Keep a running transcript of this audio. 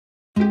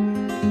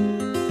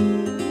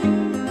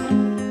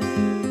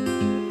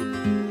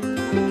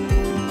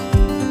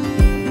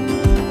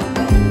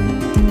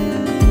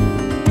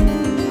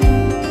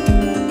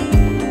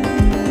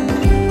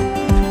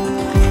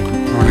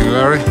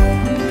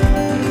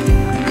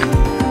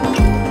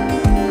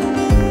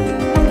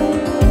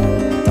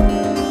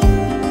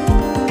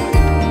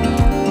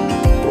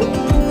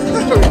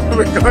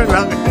for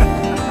Larry.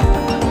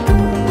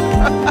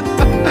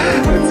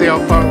 Let's see how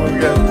far we'll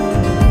get.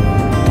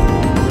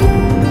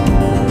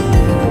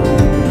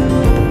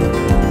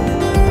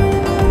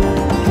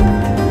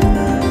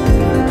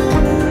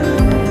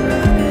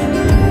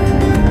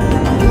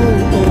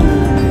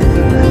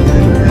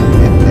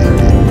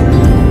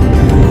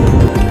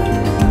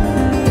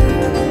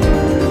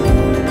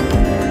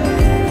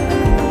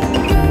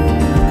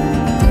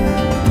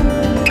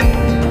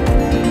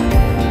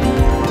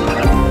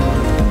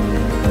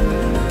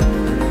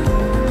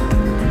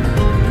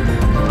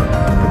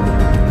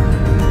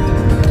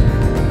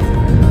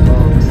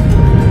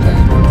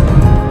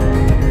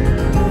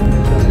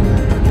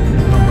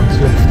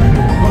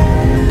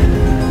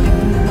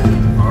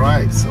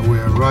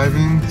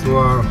 Arriving to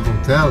our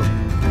hotel.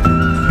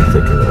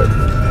 Take a right.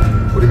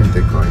 What do you mean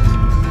take right?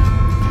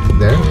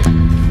 There?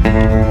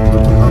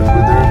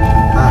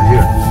 Ah,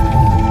 here.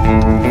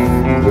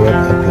 What a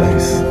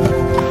place.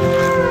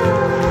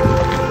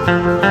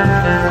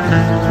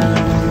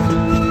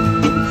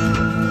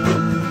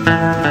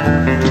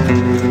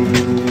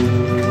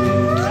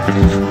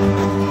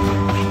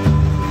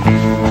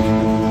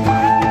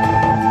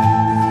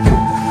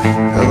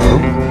 Hello.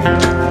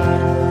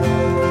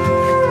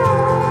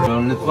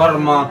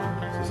 Varmaan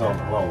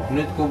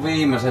nyt kun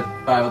viimeiset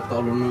päivät on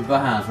ollut nyt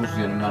vähän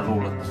susia, niin mä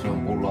luulen, että se on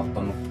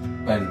pullottanut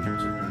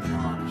pennyt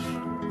maassa.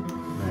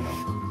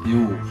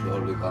 Juu, se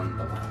oli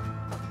kantava,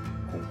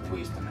 kun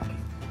kuvista näki.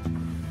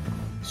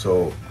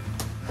 So,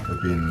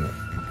 there've been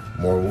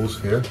more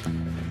wolves here,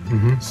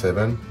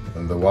 7,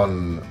 and the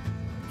one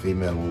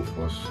female wolf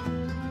was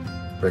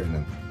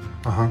pregnant.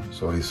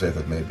 So he said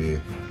that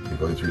maybe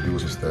it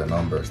reduces the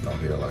numbers down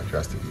here like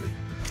drastically,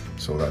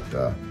 so that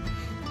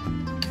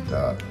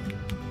the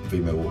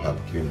female will have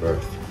given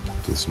birth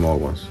to the small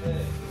ones,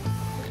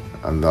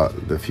 and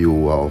the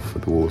few of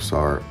the wolves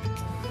are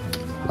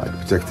like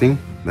protecting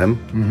them,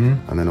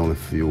 and then only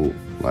few,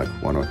 like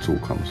 1 or 2,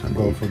 comes and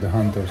go for the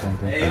hunt or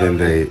something, and then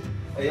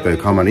they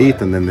come and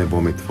eat, and then they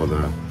vomit for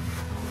the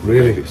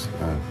babies.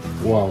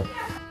 Wow.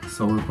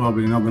 So we're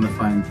probably not gonna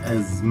find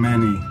as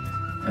many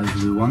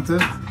as we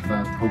wanted,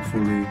 but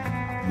hopefully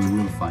we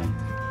will find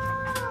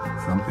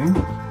something.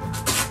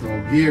 So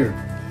here,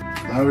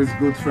 Larry's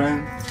good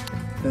friend,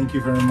 thank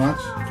you very much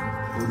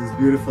for this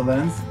beautiful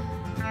lens.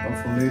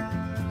 Hopefully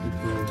it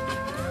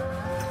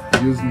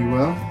will use me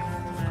well.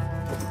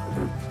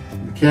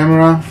 The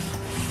camera,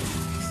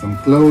 some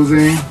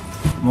clothing,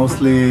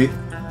 mostly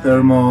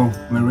thermal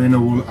merino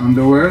wool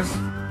underwears,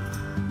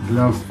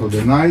 gloves for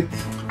the night,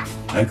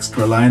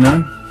 extra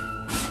liner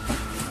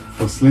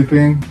for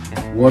sleeping,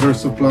 water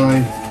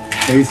supply,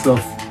 case of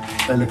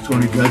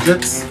electronic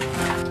gadgets,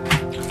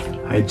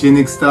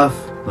 hygienic stuff,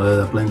 not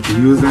that I plan to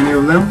use any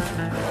of them,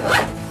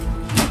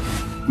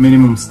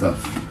 minimum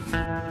stuff.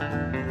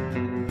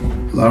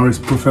 Larry's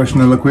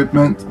professional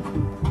equipment.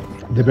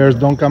 The bears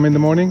don't come in the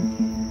morning?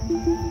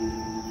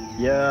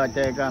 Yeah,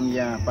 they come,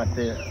 yeah, but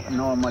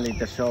normally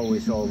the show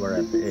is over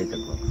at 8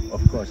 o'clock.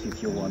 Of course,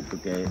 if you want to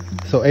get...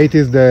 So 8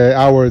 is the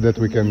hour that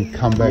we can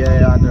come back?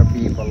 Yeah, other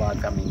people are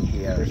coming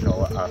here,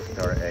 so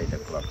after 8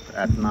 o'clock.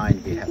 At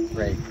 9 we have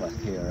breakfast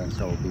here, and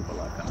so people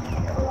are coming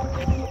here.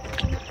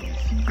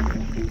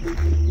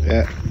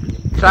 Yeah.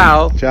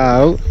 Ciao!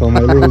 Ciao, for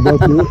my little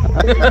doggy.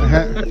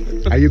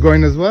 Are you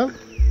going as well?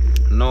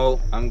 No,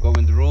 I'm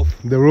going to the roof.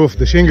 The roof,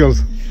 the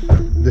shingles.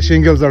 The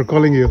shingles are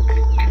calling you.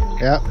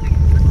 Yeah.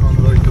 On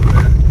the way to the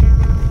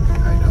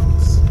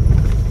hideouts.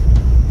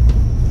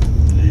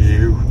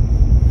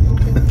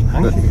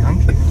 Hunky.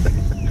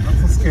 Not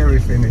a scary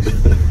finish.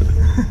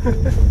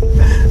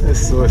 A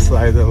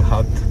suicidal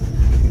hut.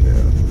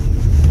 Yeah.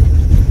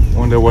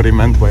 Wonder what he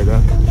meant by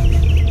that.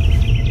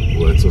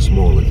 Well, it's so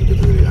small that you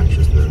get really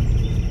anxious there.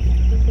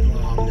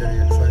 Oh, I'm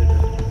getting excited.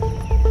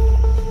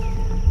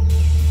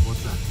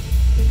 What's that?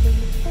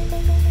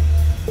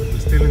 We're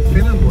still in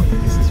Finland? What?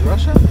 This is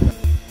Russia?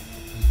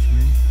 Which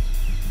means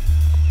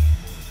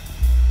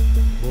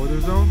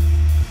border zone?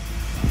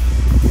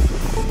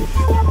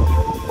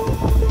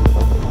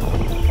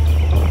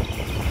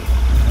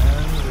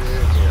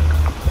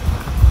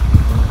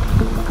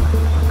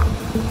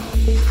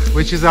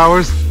 Which is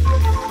ours?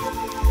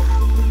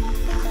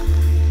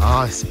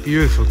 Ah, it's a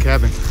beautiful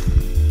cabin.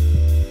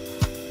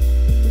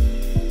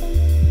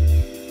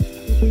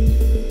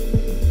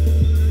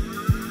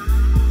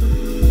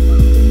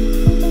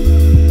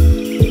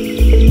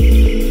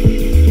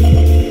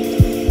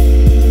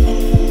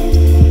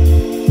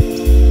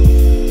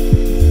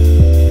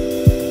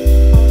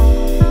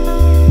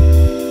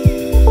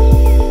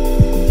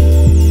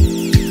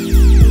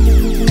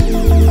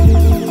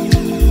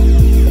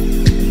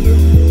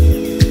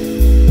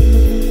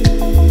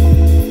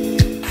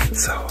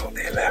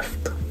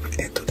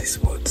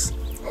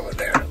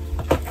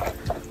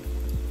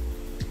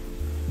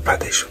 But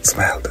they should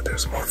smell that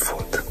there's more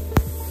food,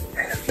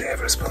 and they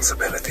have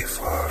responsibility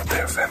for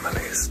their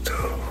families to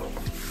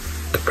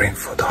bring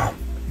food home.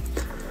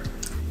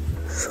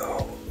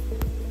 So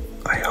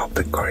I hope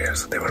the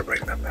couriers, they will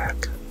bring them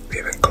back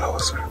even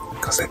closer,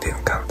 because they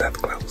didn't come that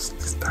close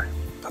this time.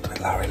 But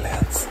when Larry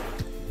lands,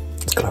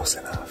 Close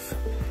enough.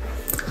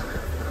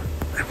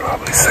 They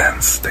probably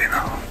sense, they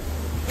know.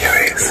 Here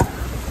he is.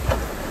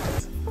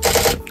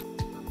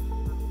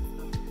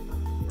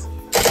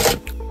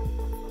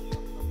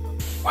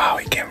 Wow,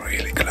 he came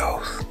really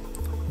close.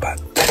 But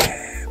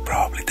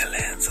probably the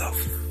lens of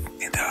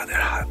in the other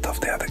hut of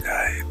the other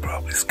guy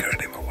probably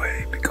scared him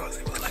away because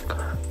he was like,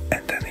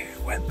 and then he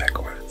went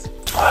backwards.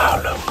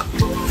 Wow, look.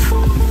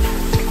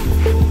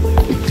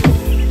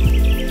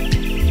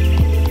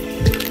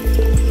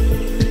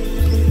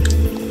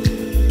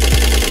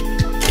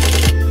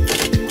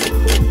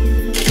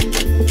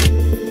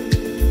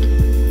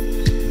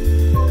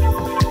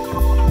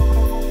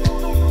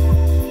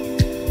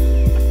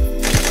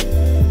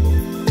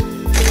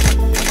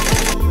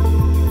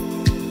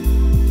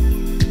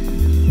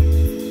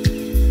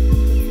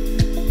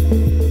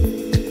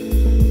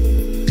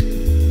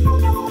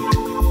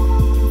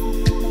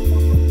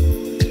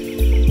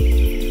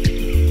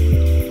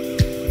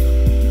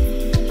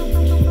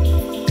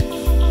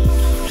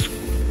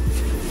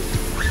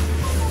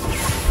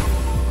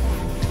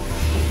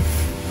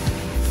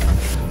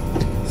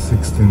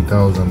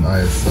 16,000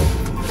 ISO.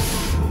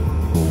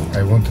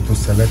 I wanted to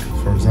select,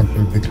 for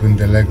example, between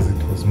the legs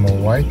it was more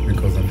white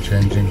because I'm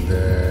changing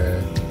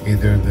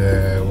either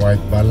the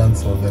white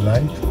balance or the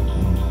light.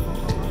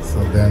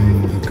 So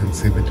then you can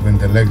see between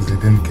the legs it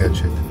didn't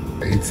catch it.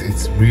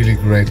 It's really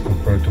great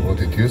compared to what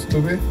it used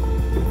to be,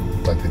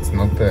 but it's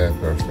not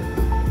perfect.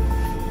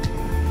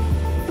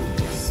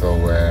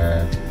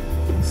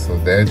 So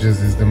the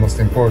edges is the most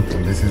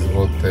important. This is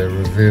what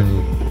reveal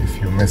if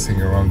you're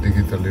messing around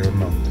digitally or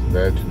not.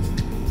 The edges.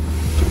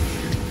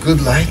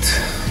 Good light.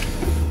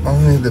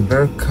 Only the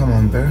bear. Come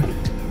on, bear.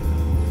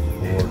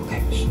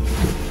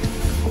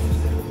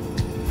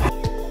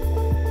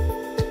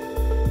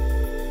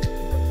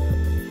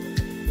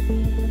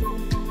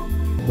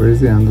 Where is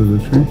he? Under the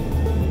tree?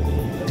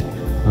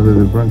 Under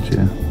the branch,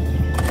 yeah.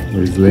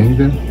 Where he's laying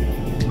there?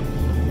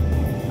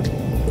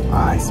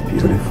 Ah, it's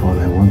beautiful.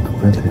 I want to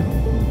pet him.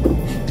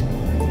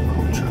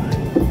 I'll try.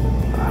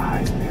 Ah,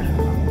 it's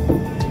beautiful.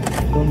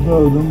 Don't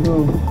go, don't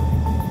go.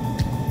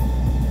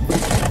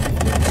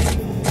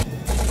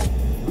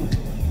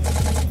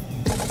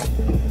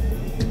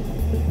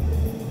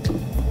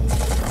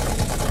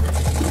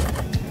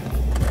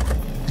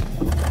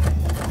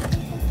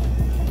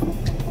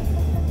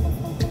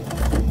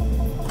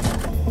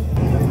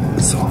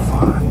 So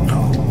far, no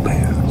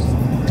bears.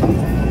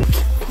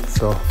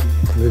 So,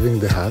 leaving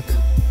the hut.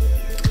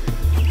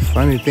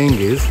 Funny thing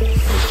is, I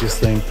was just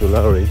saying to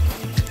Lari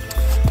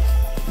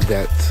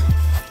that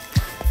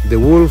the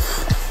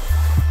wolf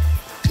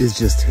is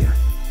just here,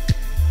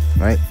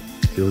 right?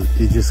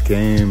 He just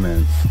came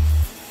and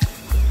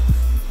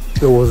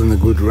there wasn't a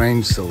good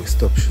range, so we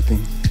stopped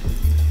shooting.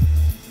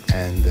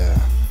 And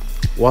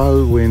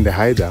while we're in the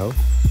hideout,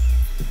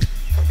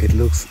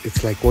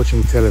 it's like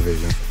watching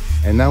television.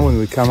 And now when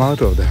we come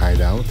out of the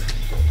hideout,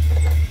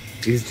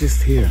 he's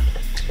just here,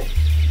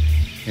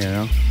 you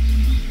know,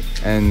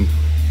 and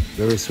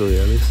very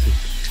surrealistic.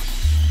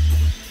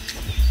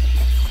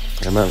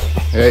 Amen.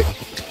 Hey.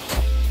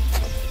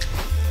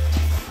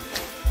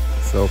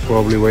 So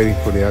probably waiting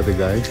for the other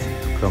guys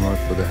to come out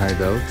for the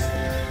hideout,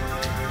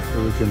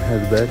 so we can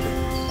head back,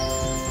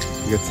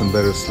 get some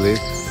better sleep,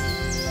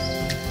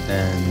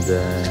 and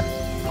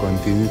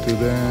continue to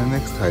the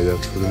next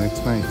hideout for the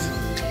next night.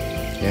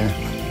 Yeah.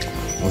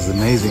 It was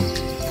amazing.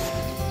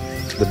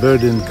 The bear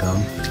didn't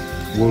come,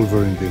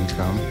 Wolverine didn't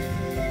come,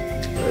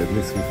 but at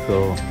least we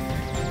saw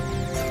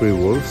 3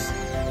 wolves.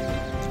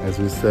 As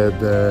we said,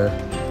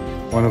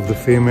 one of the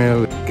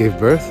female gave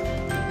birth,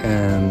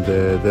 and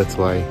that's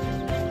why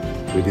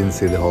we didn't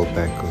see the whole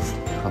pack, because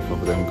half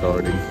of them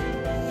guarding.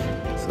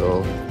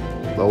 So,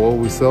 but what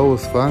we saw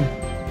was fun,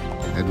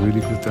 had a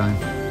really good time.